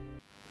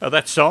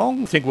That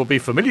song, I think, will be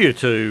familiar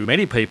to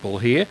many people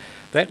here.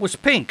 That was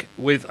Pink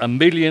with A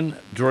Million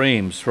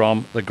Dreams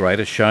from The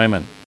Greatest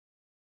Showman.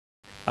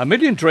 A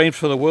million dreams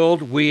for the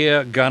world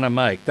we're gonna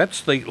make.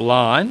 That's the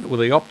line with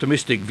the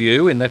optimistic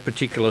view in that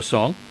particular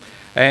song.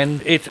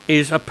 And it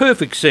is a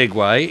perfect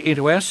segue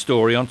into our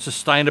story on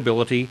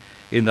sustainability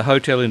in the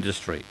hotel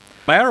industry.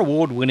 Our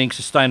award-winning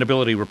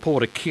sustainability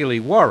reporter Keeley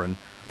Warren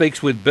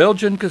speaks with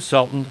Belgian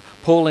consultant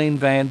Pauline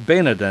Van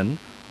Beneden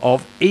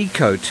of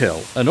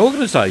Ecotel, an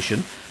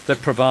organisation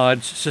that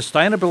provides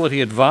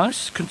sustainability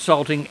advice,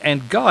 consulting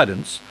and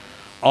guidance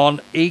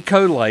on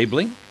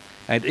eco-labelling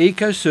and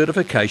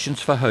eco-certifications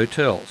for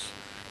hotels.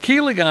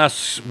 Keeley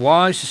asks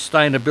why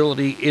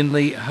sustainability in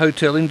the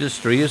hotel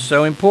industry is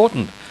so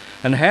important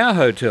and how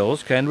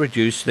hotels can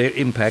reduce their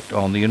impact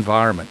on the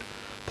environment.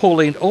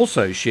 Pauline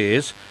also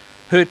shares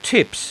her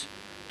tips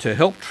to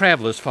help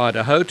travellers find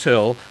a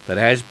hotel that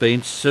has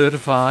been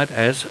certified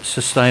as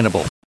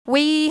sustainable.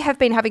 We have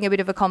been having a bit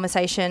of a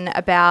conversation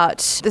about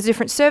the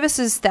different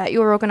services that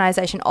your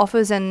organisation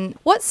offers and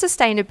what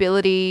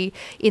sustainability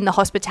in the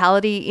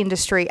hospitality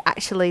industry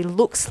actually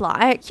looks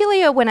like,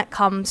 particularly when it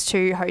comes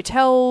to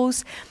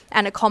hotels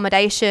and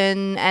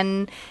accommodation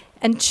and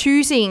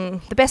choosing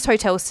the best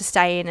hotels to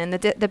stay in and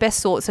the best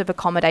sorts of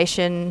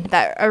accommodation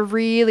that are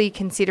really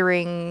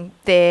considering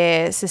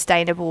their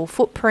sustainable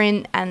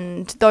footprint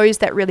and those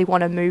that really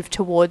want to move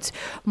towards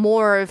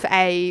more of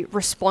a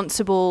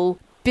responsible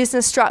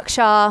business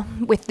structure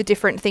with the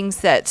different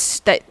things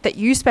that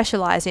you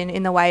specialise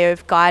in the way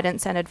of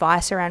guidance and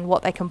advice around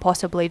what they can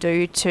possibly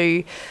do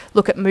to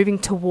look at moving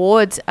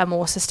towards a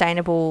more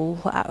sustainable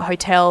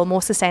hotel,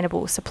 more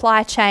sustainable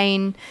supply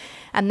chain,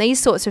 and these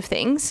sorts of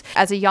things.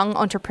 As a young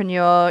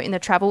entrepreneur in the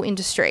travel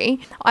industry,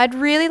 I'd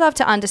really love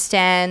to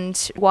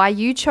understand why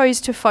you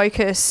chose to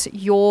focus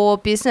your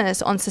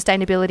business on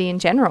sustainability in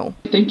general.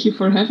 Thank you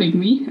for having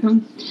me.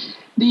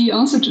 The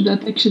answer to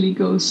that actually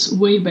goes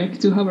way back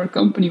to how our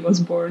company was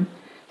born.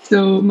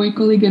 So my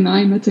colleague and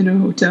I met in a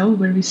hotel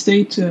where we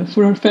stayed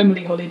for our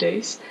family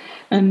holidays.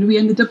 And we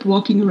ended up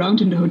walking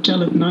around in the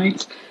hotel at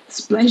night,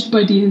 splashed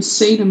by the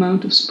insane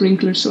amount of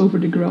sprinklers over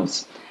the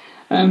grass.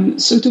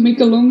 So to make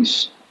a long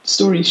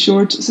story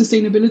short,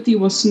 sustainability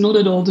was not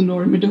at all the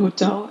norm in the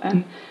hotel,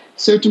 and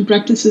certain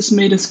practices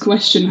made us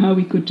question how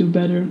we could do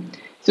better.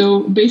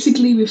 So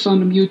basically, we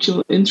found a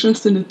mutual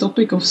interest in the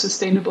topic of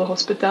sustainable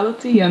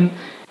hospitality, and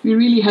we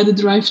really had a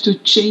drive to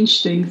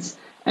change things.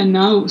 And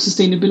now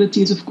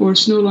sustainability is, of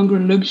course, no longer a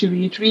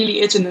luxury. It really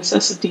is a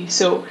necessity.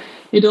 So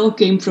it all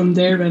came from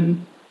there.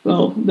 And,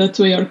 well, that's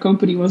why our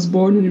company was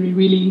born, and we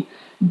really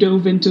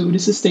dove into the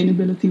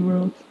sustainability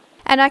world.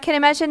 And I can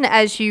imagine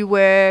as you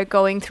were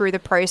going through the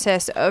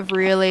process of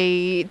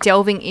really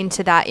delving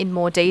into that in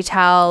more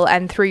detail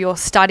and through your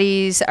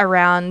studies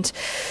around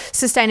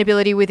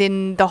sustainability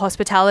within the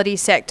hospitality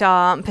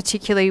sector,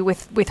 particularly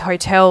with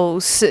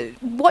hotels,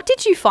 what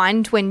did you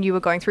find when you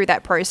were going through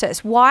that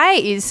process? Why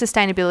is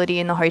sustainability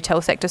in the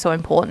hotel sector so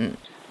important?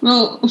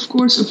 Well, of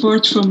course,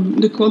 apart from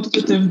the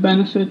quantitative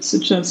benefits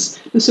such as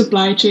the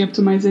supply chain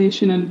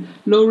optimization and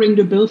lowering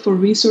the bill for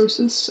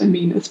resources,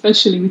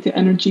 especially with the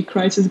energy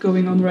crisis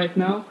going on right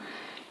now,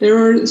 there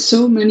are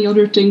so many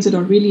other things that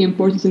are really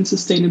important in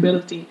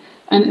sustainability.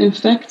 And in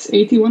fact,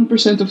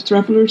 81% of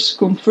travelers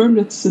confirm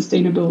that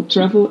sustainable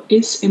travel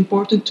is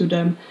important to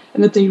them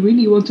and that they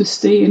really want to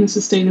stay in a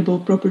sustainable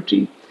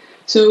property.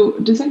 So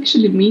this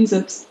actually means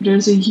that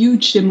there's a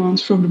huge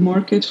demand from the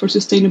market for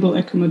sustainable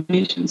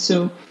accommodation.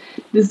 So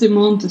this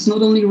demand does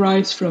not only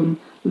rise from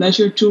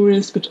leisure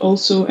tourists, but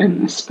also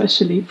and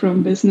especially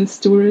from business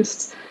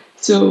tourists.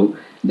 So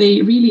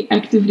they really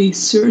actively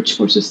search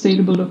for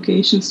sustainable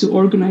locations to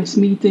organize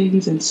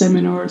meetings and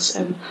seminars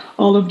and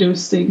all of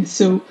those things.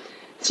 So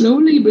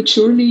slowly but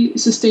surely,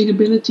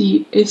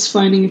 sustainability is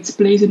finding its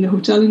place in the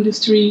hotel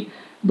industry,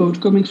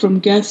 both coming from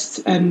guests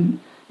and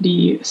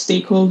the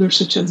stakeholders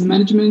such as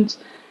management,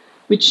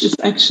 which is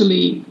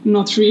actually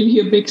not really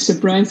a big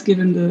surprise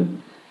given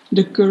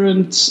the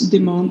current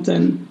demand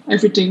and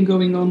everything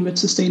going on with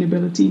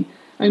sustainability.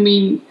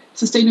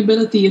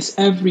 Sustainability is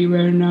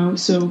everywhere now,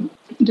 so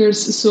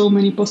there's so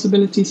many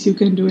possibilities you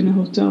can do in a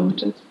hotel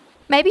with it.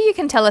 Maybe you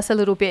can tell us a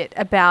little bit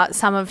about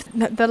some of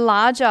the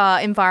larger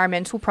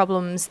environmental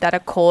problems that are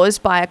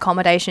caused by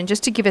accommodation,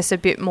 just to give us a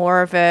bit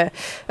more of a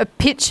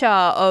picture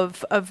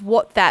of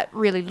what that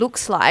really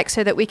looks like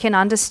so that we can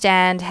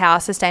understand how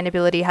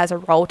sustainability has a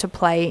role to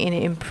play in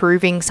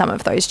improving some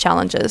of those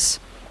challenges.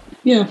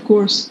 Yeah, of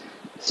course.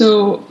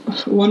 So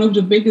one of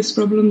the biggest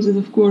problems is,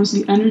 of course,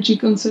 the energy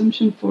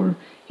consumption for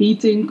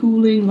heating,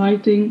 cooling,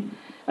 lighting,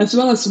 as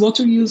well as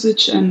water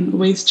usage and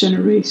waste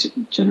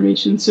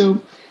generation.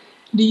 So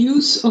the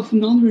use of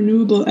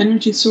non-renewable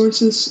energy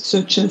sources,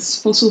 such as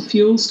fossil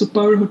fuels, to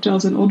power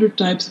hotels and other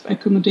types of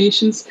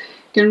accommodations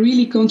can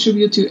really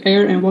contribute to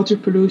air and water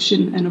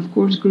pollution and, of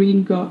course,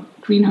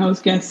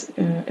 greenhouse gas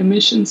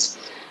emissions.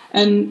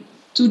 And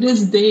to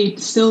this date,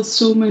 still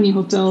so many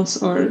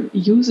hotels are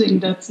using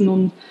that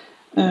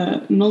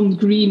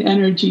non-green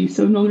energy,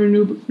 so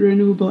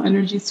non-renewable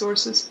energy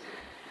sources.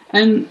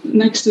 And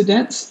next to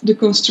that, the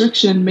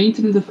construction and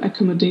maintenance of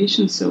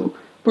accommodation, so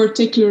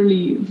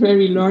particularly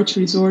very large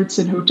resorts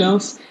and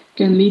hotels,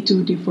 can lead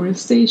to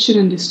deforestation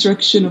and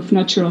destruction of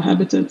natural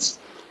habitats.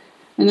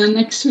 And then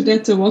next to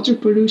that, the water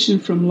pollution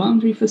from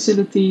laundry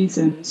facilities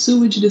and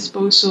sewage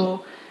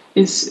disposal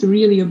is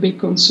really a big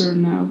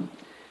concern now.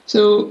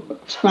 So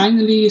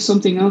finally,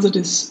 something else that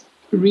is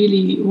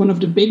really one of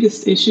the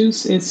biggest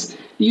issues is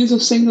the use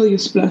of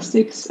single-use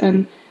plastics.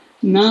 And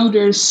now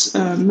there's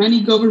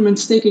many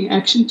governments taking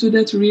action to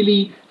that,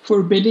 really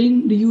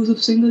forbidding the use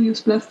of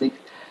single-use plastic.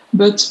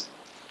 But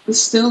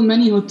still,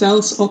 many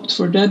hotels opt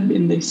for that,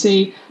 and they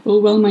say, oh,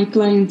 well, my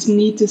clients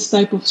need this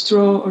type of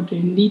straw or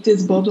they need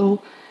this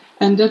bottle.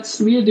 And that's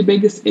really the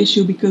biggest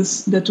issue,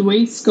 because that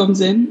waste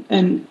comes in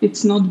and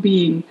it's not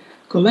being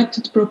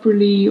collected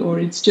properly, or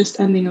it's just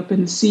ending up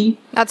in the sea.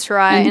 That's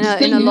right.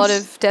 In a lot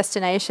of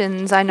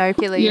destinations, I know,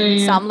 Keeley, in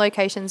some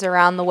locations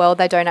around the world,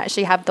 they don't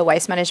actually have the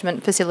waste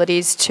management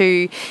facilities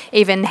to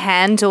even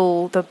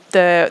handle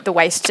the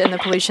waste and the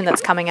pollution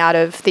that's coming out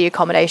of the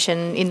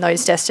accommodation in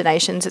those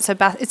destinations. It's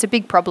a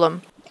big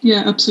problem.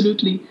 Yeah,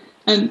 absolutely.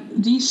 And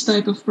these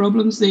type of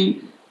problems, they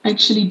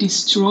actually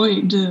destroy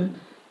the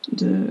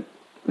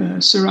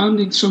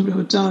surroundings from the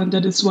hotel, and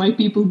that is why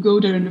people go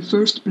there in the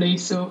first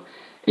place. So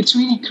it's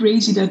really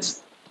crazy that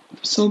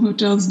some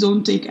hotels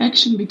don't take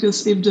action,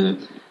 because if the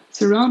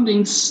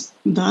surroundings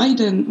die,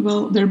 then,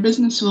 well, their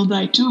business will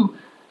die too.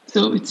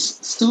 So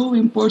it's so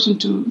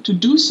important to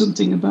do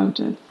something about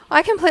it.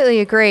 I completely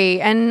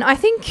agree. And I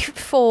think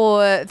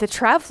for the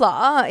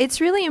traveller, it's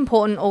really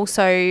important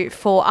also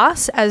for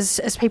us as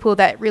people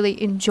that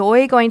really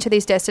enjoy going to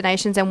these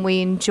destinations and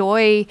we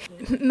enjoy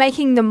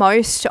making the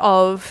most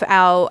of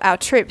our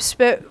trips.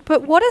 But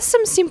what are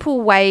some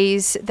simple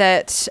ways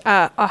that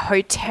a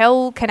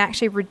hotel can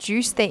actually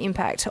reduce their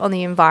impact on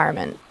the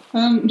environment?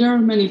 There are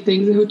many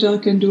things a hotel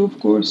can do, of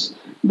course.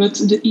 But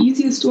the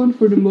easiest one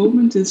for the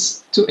moment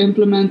is to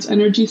implement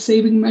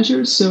energy-saving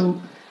measures.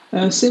 So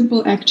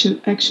simple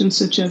actions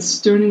such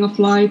as turning off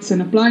lights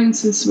and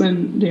appliances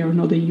when they are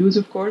not in use,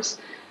 of course,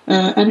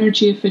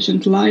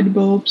 energy-efficient light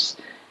bulbs.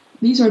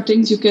 These are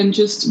things you can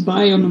just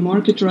buy on the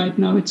market right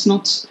now. It's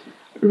not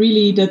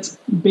really that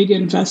big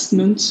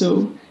investment,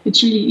 so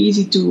it's really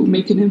easy to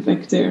make an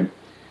impact there.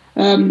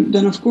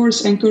 Then, of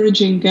course,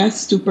 encouraging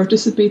guests to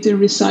participate in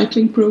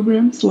recycling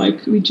programs.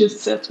 Like we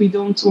just said, we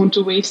don't want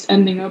to waste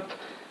ending up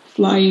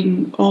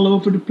flying all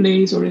over the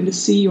place or in the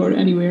sea or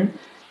anywhere.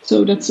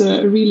 So that's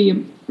a really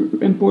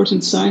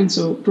important sign.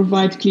 So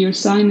provide clear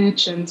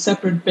signage and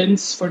separate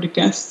bins for the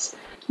guests.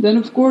 Then,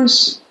 of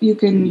course, you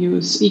can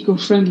use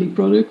eco-friendly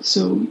products.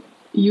 So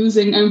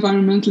using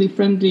environmentally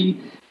friendly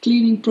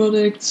cleaning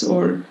products,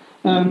 or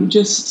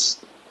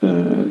just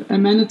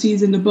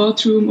amenities in the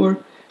bathroom, or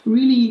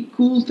really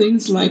cool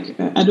things like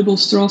edible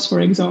straws,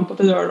 for example,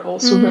 that are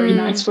also very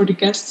nice for the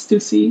guests to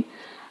see.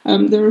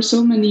 There are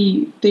so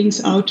many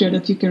things out there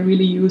that you can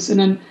really use. And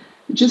then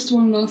just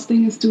one last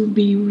thing is to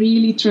be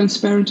really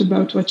transparent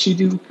about what you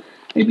do.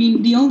 I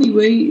mean, the only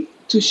way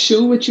to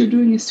show what you're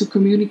doing is to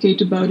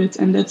communicate about it.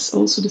 And that's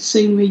also the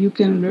same way you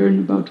can learn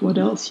about what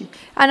else you can.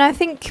 And I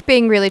think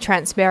being really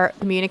transparent,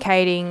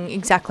 communicating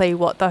exactly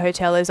what the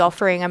hotel is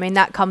offering, I mean,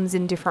 that comes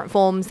in different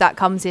forms. That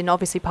comes in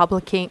obviously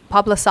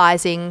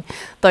publicising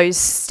those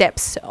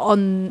steps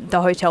on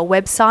the hotel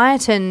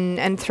website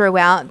and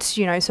throughout,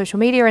 social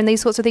media and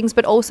these sorts of things,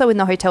 but also in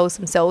the hotels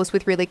themselves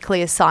with really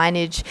clear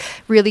signage,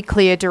 really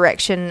clear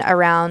direction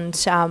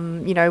around,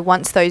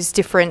 once those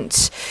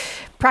different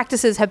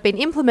practices have been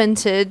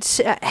implemented,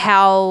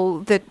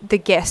 how the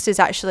guest is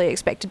actually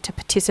expected to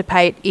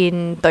participate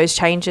in those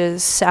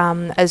changes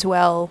as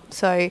well.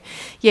 So,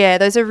 yeah,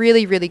 those are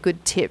really, really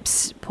good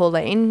tips,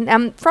 Pauline.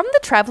 From the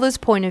traveller's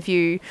point of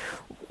view,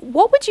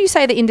 what would you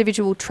say the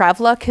individual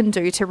traveller can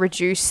do to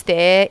reduce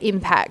their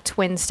impact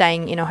when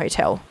staying in a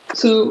hotel?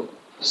 So,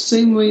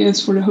 same way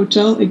as for the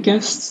hotel, a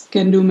guest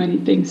can do many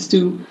things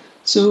too.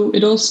 So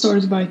it all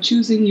starts by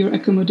choosing your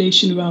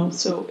accommodation well,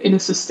 so in a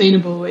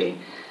sustainable way.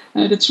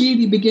 That's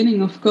really the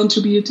beginning of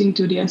contributing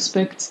to the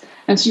aspect,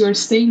 as you are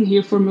staying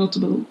here for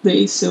multiple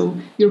days. So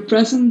your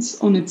presence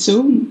on its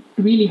own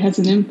really has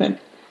an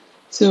impact.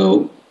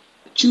 So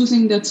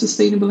choosing that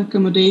sustainable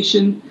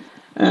accommodation,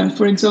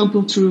 for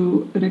example,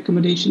 through an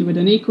accommodation with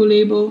an eco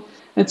label,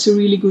 that's a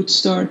really good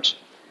start.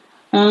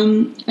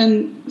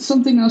 And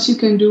something else you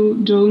can do,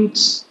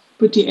 don't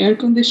put the air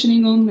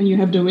conditioning on when you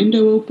have the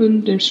window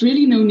open. There's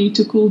really no need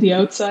to cool the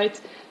outside.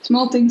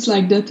 Small things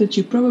like that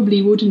you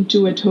probably wouldn't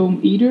do at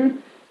home either.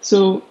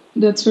 So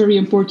that's very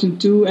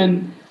important too.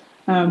 And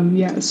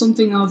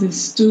something else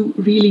is to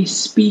really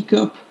speak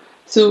up.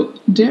 So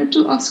dare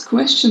to ask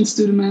questions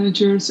to the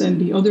managers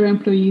and the other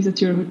employees at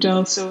your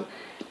hotel. So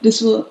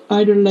this will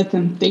either let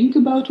them think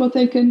about what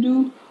they can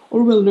do,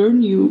 or will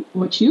learn you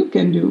what you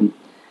can do.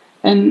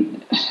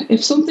 And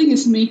if something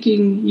is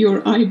making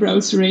your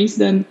eyebrows raise,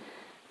 then,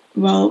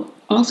 well,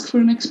 ask for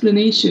an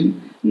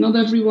explanation. Not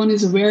everyone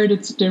is aware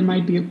that there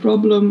might be a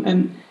problem,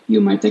 and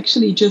you might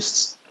actually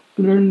just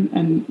learn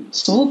and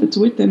solve it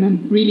with them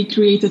and really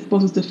create a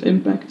positive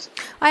impact.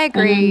 I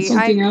agree.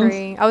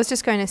 Else. I was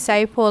just going to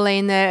say,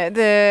 Pauline,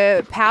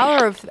 the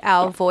power of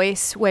our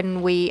voice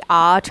when we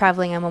are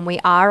travelling and when we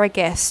are a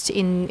guest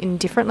in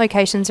different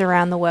locations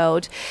around the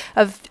world,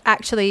 of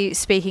actually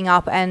speaking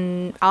up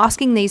and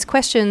asking these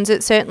questions,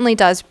 it certainly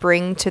does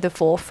bring to the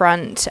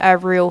forefront a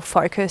real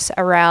focus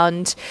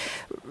around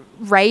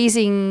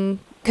raising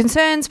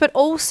concerns, but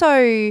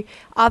also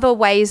other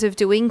ways of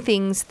doing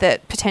things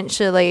that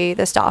potentially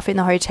the staff in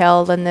the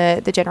hotel and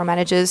the general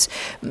managers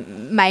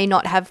may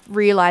not have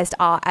realised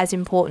are as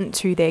important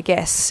to their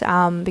guests,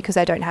 because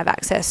they don't have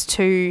access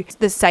to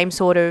the same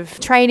sort of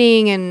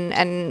training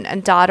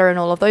and data and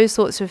all of those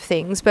sorts of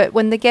things. But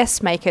when the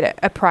guests make it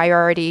a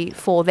priority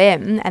for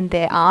them and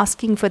they're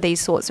asking for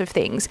these sorts of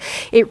things,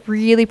 it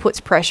really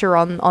puts pressure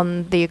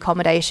on the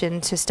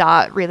accommodation to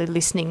start really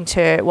listening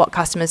to what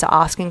customers are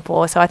asking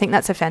for. So I think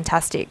that's a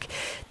fantastic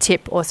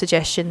tip or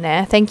suggestion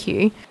there. Thank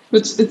you.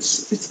 But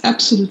it's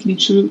absolutely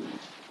true.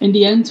 In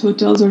the end,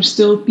 hotels are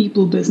still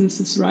people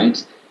businesses,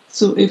 right?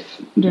 So if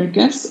their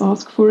guests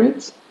ask for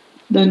it,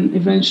 then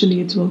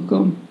eventually it will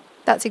come.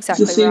 That's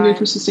exactly right. It's the same way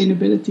for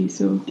sustainability.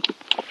 So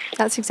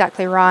that's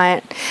exactly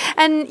right.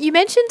 And you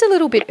mentioned a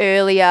little bit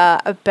earlier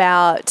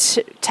about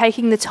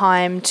taking the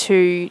time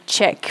to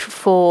check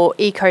for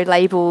eco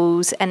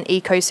labels and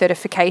eco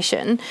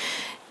certification.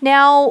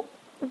 Now,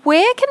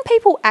 where can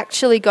people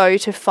actually go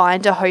to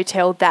find a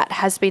hotel that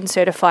has been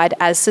certified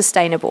as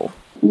sustainable?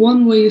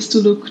 One way is to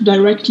look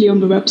directly on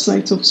the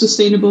websites of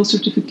sustainable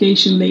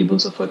certification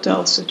labels of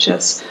hotels, such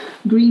as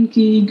Green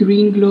Key,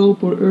 Green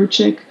Globe, or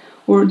Earthcheck,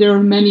 or there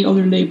are many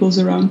other labels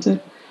around it.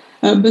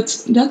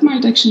 But that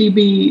might actually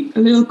be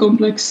a little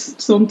complex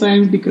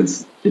sometimes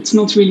because it's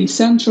not really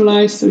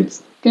centralized, so it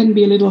can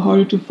be a little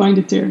harder to find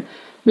it there.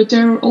 But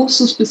there are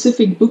also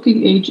specific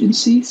booking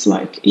agencies,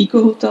 like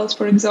Eco Hotels,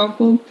 for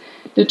example,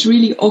 that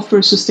really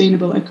offer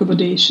sustainable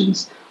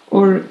accommodations,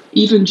 or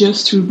even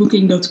just through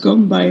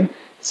booking.com by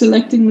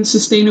selecting the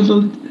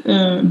sustainable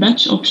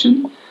batch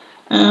option.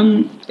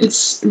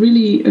 It's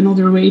really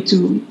another way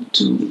to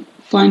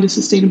find a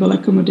sustainable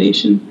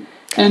accommodation.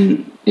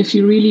 And if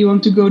you really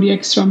want to go the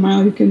extra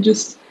mile, you can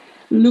just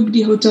look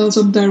the hotels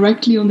up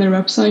directly on their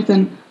website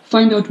and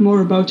find out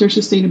more about their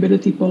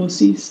sustainability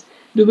policies.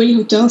 The way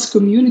hotels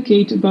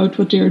communicate about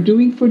what they are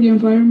doing for the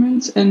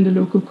environment and the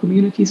local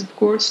communities, of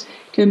course,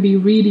 can be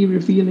really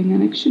revealing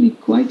and actually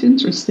quite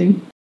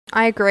interesting.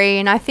 I agree.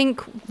 And I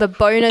think the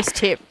bonus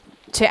tip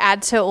to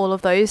add to all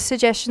of those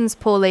suggestions,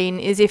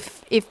 Pauline, is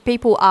if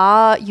people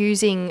are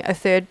using a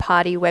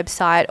third-party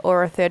website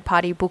or a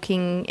third-party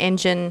booking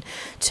engine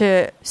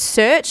to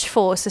search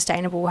for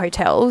sustainable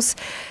hotels,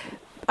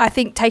 I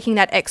think taking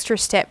that extra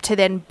step to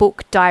then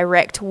book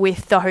direct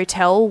with the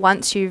hotel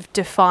once you've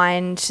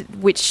defined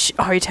which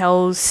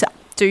hotels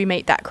do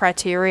meet that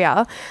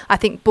criteria, I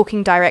think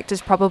booking direct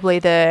is probably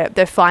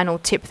the final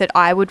tip that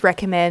I would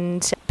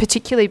recommend,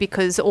 particularly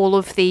because all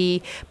of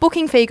the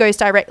booking fee goes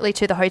directly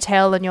to the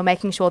hotel and you're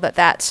making sure that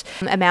that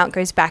amount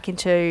goes back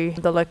into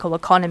the local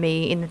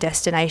economy in the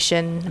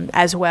destination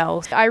as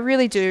well. I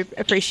really do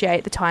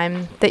appreciate the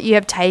time that you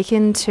have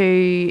taken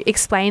to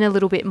explain a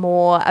little bit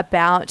more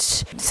about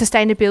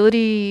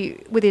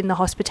sustainability within the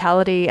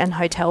hospitality and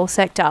hotel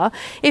sector.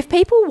 If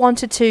people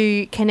wanted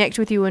to connect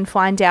with you and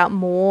find out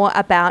more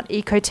about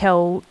Ecotel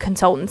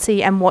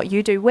Consultancy and what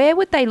you do, where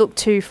would they look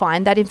to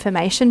find that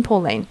information,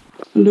 Pauline?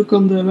 Look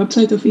on the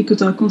website of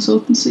Ecotel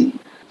Consultancy.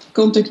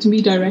 Contact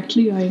me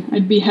directly.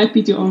 I'd be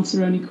happy to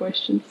answer any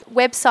questions.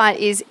 Website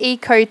is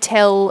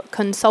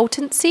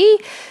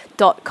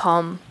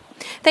ecotelconsultancy.com.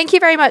 Thank you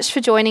very much for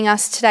joining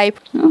us today.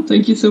 Oh,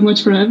 thank you so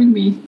much for having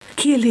me.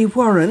 Keeley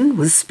Warren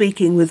was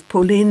speaking with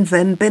Pauline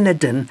Van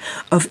Beneden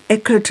of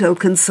Ecotel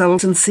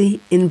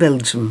Consultancy in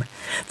Belgium.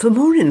 For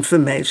more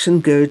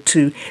information, go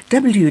to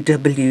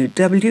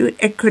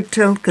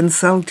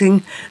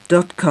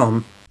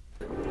www.ecotelconsulting.com.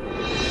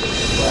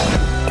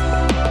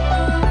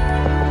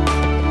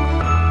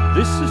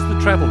 This is the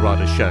Travel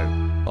Writer Show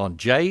on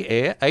J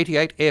Air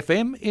 88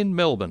 FM in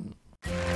Melbourne.